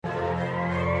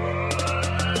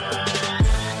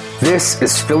This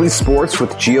is Philly Sports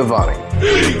with Giovanni.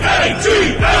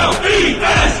 E-A-G-L-E-S,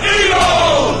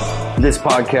 Eagles! This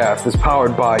podcast is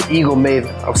powered by Eagle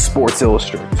Maven of Sports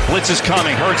Illustrated. Blitz is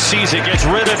coming. Hurts sees it, gets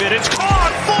rid of it. It's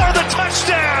caught for the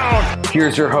touchdown!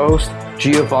 Here's your host,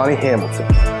 Giovanni Hamilton.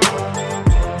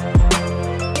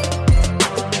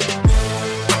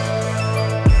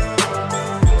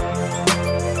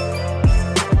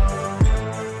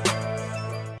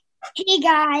 Hey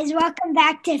guys, welcome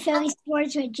back to Philly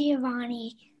Sports with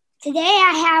Giovanni. Today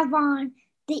I have on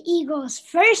the Eagles'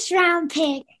 first round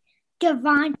pick,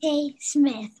 Devontae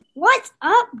Smith. What's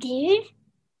up, dude?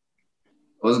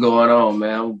 What's going on,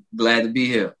 man? I'm glad to be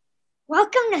here.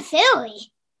 Welcome to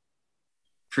Philly.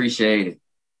 Appreciate it.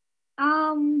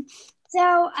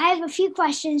 So I have a few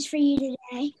questions for you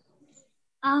today.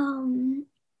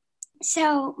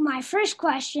 So my first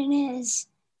question is,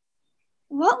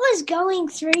 what was going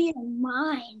through your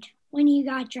mind when you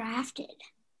got drafted?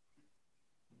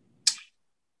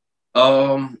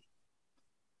 It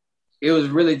was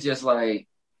really just like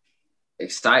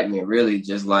excitement, really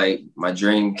just like my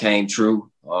dream came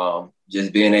true.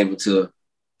 Just being able to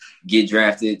get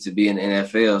drafted to be in the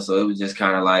NFL. So it was just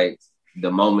kind of like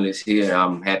the moment is here and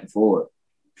I'm happy for it.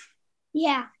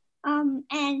 Yeah.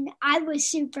 And I was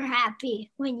super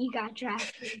happy when you got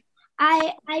drafted.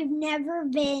 I've never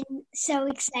been so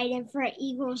excited for an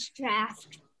Eagles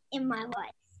draft in my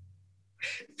life.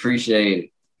 Appreciate it.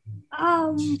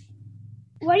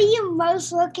 What are you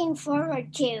most looking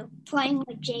forward to playing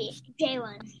with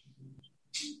Jalen?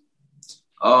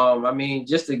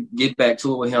 Just to get back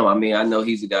to it with him. I know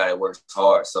he's a guy that works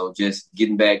hard. So just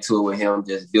getting back to it with him,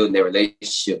 just building their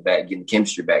relationship back, getting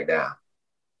chemistry back down.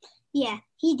 Yeah,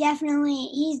 he's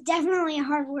definitely a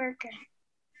hard worker.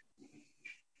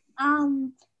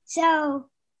 So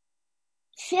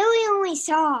Philly only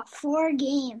saw 4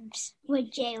 games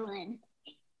with Jalen.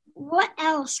 What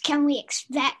else can we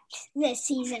expect this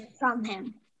season from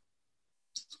him?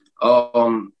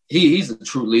 He's a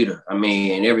true leader.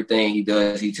 And everything he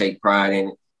does, he takes pride in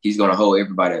it. He's going to hold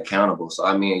everybody accountable. So,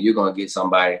 you're going to get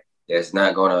somebody that's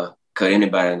not going to cut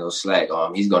anybody no slack.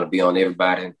 He's going to be on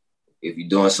everybody. If you're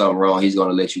doing something wrong, he's going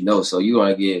to let you know. So you're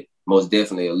going to get most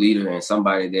definitely a leader and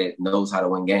somebody that knows how to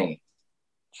win games.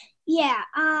 Yeah,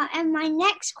 and my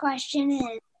next question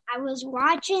is, I was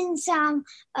watching some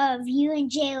of you and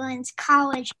Jalen's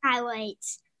college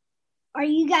highlights. Are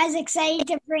you guys excited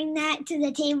to bring that to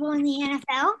the table in the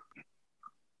NFL?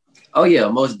 Oh, yeah,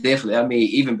 most definitely.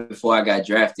 Even before I got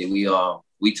drafted, we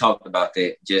talked about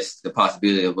that, just the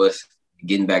possibility of us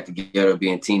getting back together,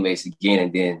 being teammates again,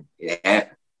 and then it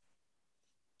happened.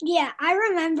 Yeah, I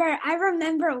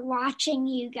remember watching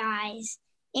you guys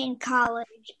in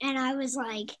college, and I was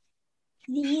like,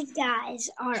 these guys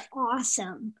are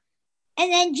awesome.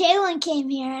 And then Jalen came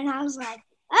here, and I was like,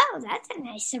 oh, that's a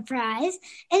nice surprise.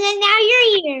 And then now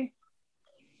you're here.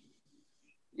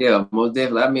 Yeah, most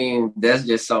definitely. That's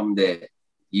just something that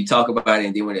you talk about it,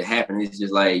 and then when it happens, it's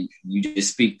just like you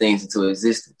just speak things into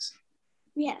existence.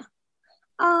 Yeah.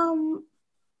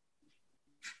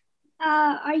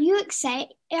 Are you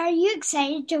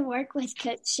excited to work with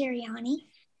Coach Sirianni?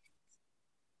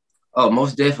 Oh,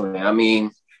 most definitely.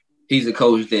 He's a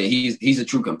coach that he's a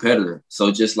true competitor.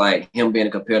 So just like him being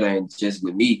a competitor and just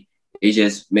with me, it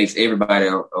just makes everybody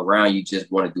around you just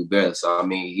want to do better. So,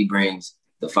 he brings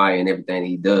the fire in everything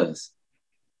he does.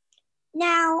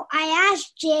 Now, I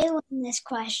asked Jalen this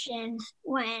question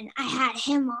when I had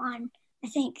him on, I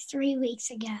think 3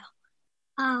 weeks ago.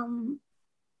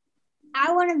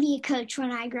 I want to be a coach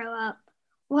when I grow up.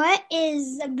 What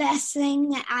is the best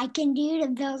thing that I can do to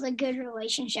build a good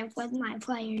relationship with my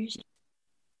players?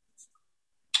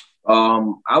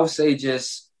 I would say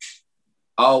just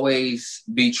always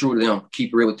be true to them,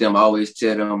 keep it real with them, always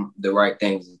tell them the right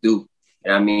things to do.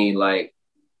 And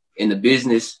in the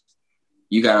business,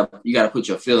 you gotta put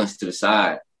your feelings to the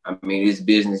side. It's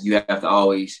business. You have to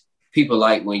always, people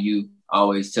like when you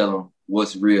always tell them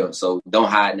what's real. So don't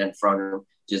hide nothing from them.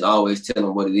 Just always tell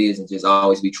them what it is and just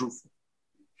always be truthful.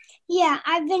 Yeah,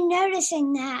 I've been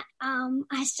noticing that.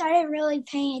 I started really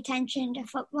paying attention to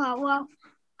football. Well,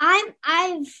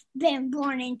 I've been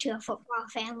born into a football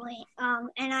family, and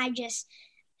I just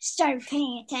started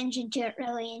paying attention to it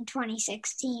really in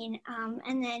 2016.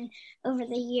 And then over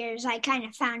the years, I kind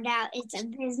of found out it's a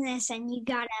business and you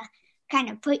got to kind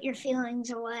of put your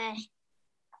feelings away.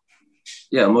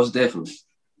 Yeah, most definitely.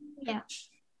 Yeah.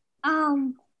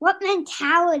 What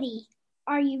mentality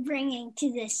are you bringing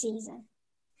to this season?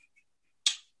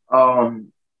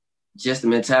 Just the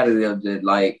mentality of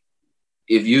that,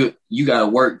 if you got to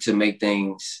work to make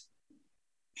things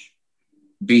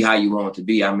be how you want it to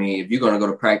be. I mean, if you're going to go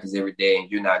to practice every day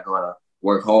and you're not going to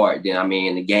work hard, then, I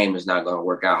mean, the game is not going to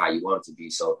work out how you want it to be.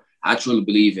 So I truly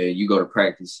believe that you go to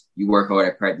practice, you work hard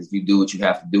at practice, you do what you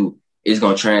have to do, it's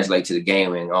going to translate to the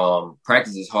game. And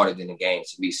practice is harder than the game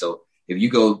to me. So if you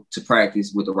go to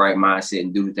practice with the right mindset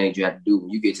and do the things you have to do, when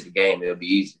you get to the game, it'll be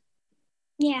easy.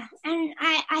 Yeah, and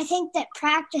I think that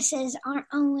practices aren't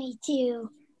only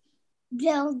to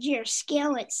build your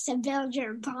skill, it's to build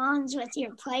your bonds with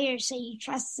your players so you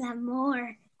trust them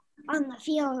more on the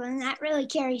field, and that really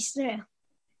carries through.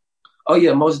 Oh,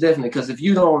 yeah, most definitely, because if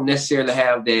you don't necessarily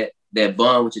have that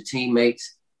bond with your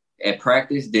teammates at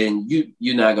practice, then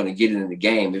you're not going to get it in the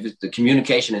game. If the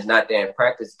communication is not there in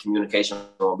practice, the communication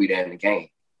won't be there in the game.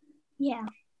 Yeah.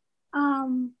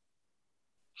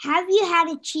 Have you had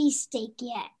a cheesesteak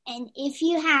yet? And if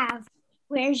you have,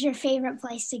 where's your favorite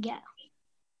place to go?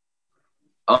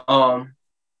 I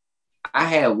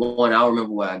had one. I don't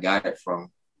remember where I got it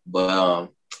from, but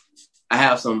I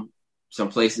have some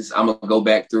places. I'm gonna go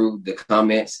back through the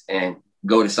comments and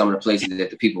go to some of the places that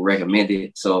the people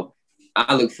recommended. So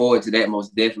I look forward to that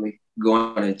most definitely.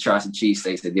 Going to try some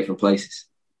cheesesteaks at different places.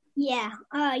 Yeah,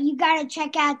 you got to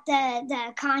check out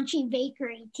the Conchi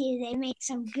Bakery too. They make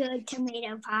some good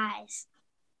tomato pies.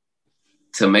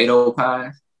 Tomato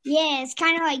pies? Yeah, it's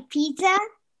kind of like pizza,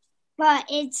 but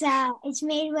it's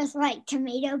made with like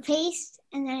tomato paste,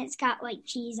 and then it's got like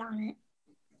cheese on it.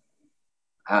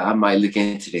 I might look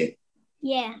into that.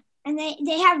 Yeah, and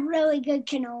they have really good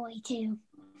cannoli too.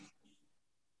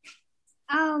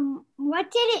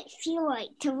 What did it feel like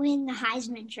to win the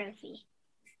Heisman Trophy?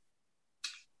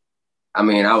 I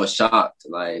mean, I was shocked.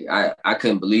 Like, I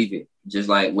couldn't believe it. Just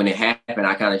like when it happened,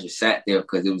 I kind of just sat there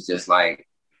because it was just like,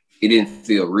 it didn't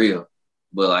feel real.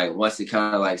 But like once it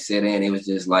kind of like set in, it was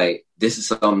just like, this is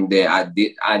something that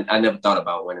I never thought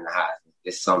about winning the Heisman.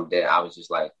 It's something that I was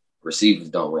just like, receivers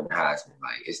don't win the Heisman.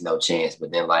 Like, it's no chance.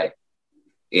 But then like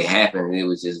it happened, and it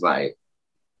was just like,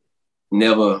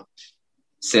 never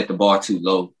set the bar too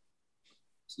low.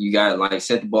 You got to like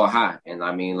set the bar high. And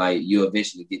I mean, like, you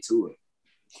eventually get to it.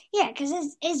 Yeah, because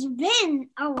it's been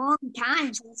a long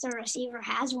time since a receiver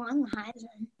has won the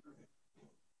Heisman.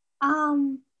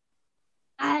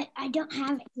 I don't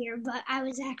have it here, but I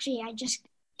just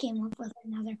came up with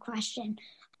another question.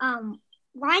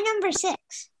 Why number 6?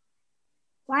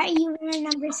 Why are you wearing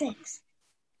number 6?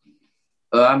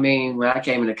 I mean, when I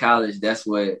came into college, that's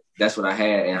what I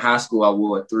had. In high school, I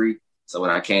wore 3. So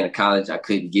when I came to college, I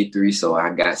couldn't get 3, so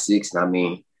I got 6. And I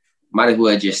mean, might as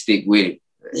well just stick with it.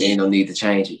 There ain't no need to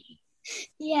change it.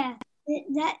 Yeah,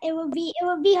 it would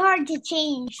be hard to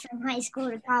change from high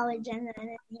school to college and then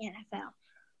in the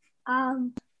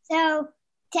NFL. So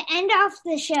to end off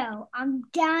the show, I'm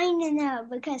dying to know,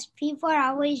 because people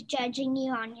are always judging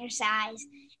you on your size,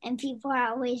 and people are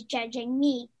always judging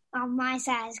me on my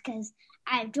size because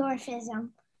I have dwarfism.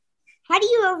 How do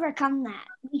you overcome that?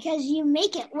 Because you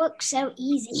make it look so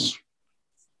easy.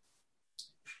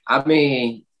 I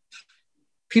mean,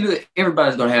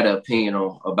 everybody's going to have an opinion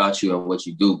about you and what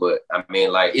you do. But I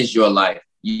mean, like, it's your life.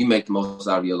 You make the most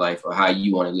out of your life or how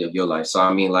you want to live your life. So,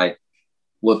 I mean, like,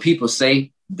 what people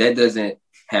say, that doesn't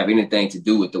have anything to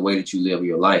do with the way that you live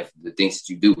your life, the things that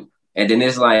you do. And then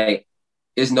it's like,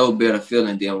 it's no better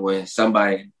feeling than when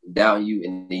somebody doubt you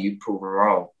and then you prove them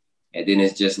wrong. And then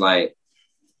it's just like,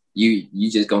 you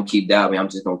just going to keep doubting me. I'm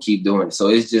just going to keep doing it. So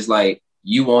it's just like,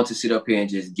 you want to sit up here and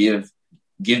just give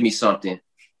me something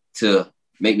to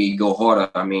make me go harder.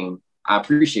 I mean, I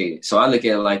appreciate it. So I look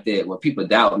at it like that. When people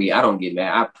doubt me, I don't get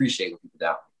mad. I appreciate when people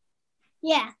doubt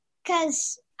me. Yeah,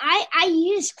 because I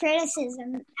use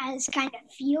criticism as kind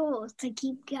of fuel to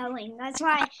keep going. That's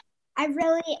why I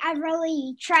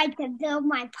really tried to build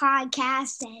my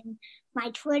podcast and my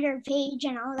Twitter page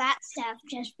and all that stuff,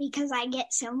 just because I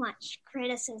get so much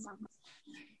criticism.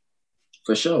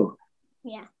 For sure.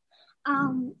 Yeah.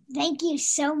 Thank you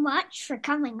so much for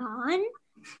coming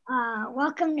on.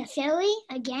 Welcome to Philly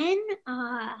again.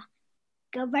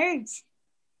 Go Birds.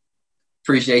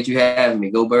 Appreciate you having me.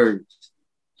 Go Birds.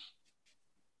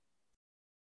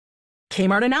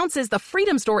 Kmart announces the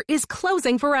Freedom Store is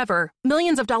closing forever.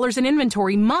 Millions of dollars in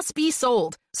inventory must be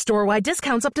sold. Store-wide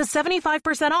discounts up to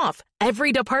 75% off.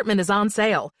 Every department is on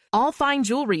sale. All fine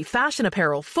jewelry, fashion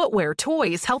apparel, footwear,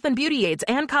 toys, health and beauty aids,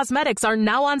 and cosmetics are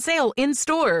now on sale in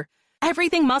store.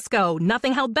 Everything must go,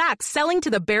 nothing held back, selling to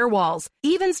the bare walls.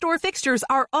 Even store fixtures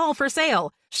are all for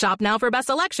sale. Shop now for best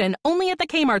selection only at the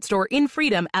Kmart store in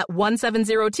Freedom at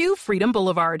 1702 Freedom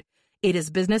Boulevard. It is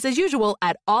business as usual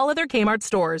at all other Kmart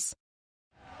stores.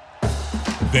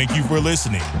 Thank you for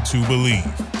listening to Believe.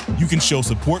 You can show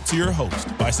support to your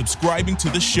host by subscribing to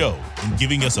the show and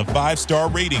giving us a 5-star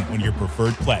rating on your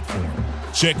preferred platform.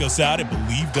 Check us out at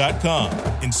Believe.com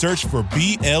and search for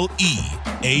BLEAV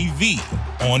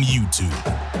on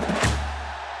YouTube.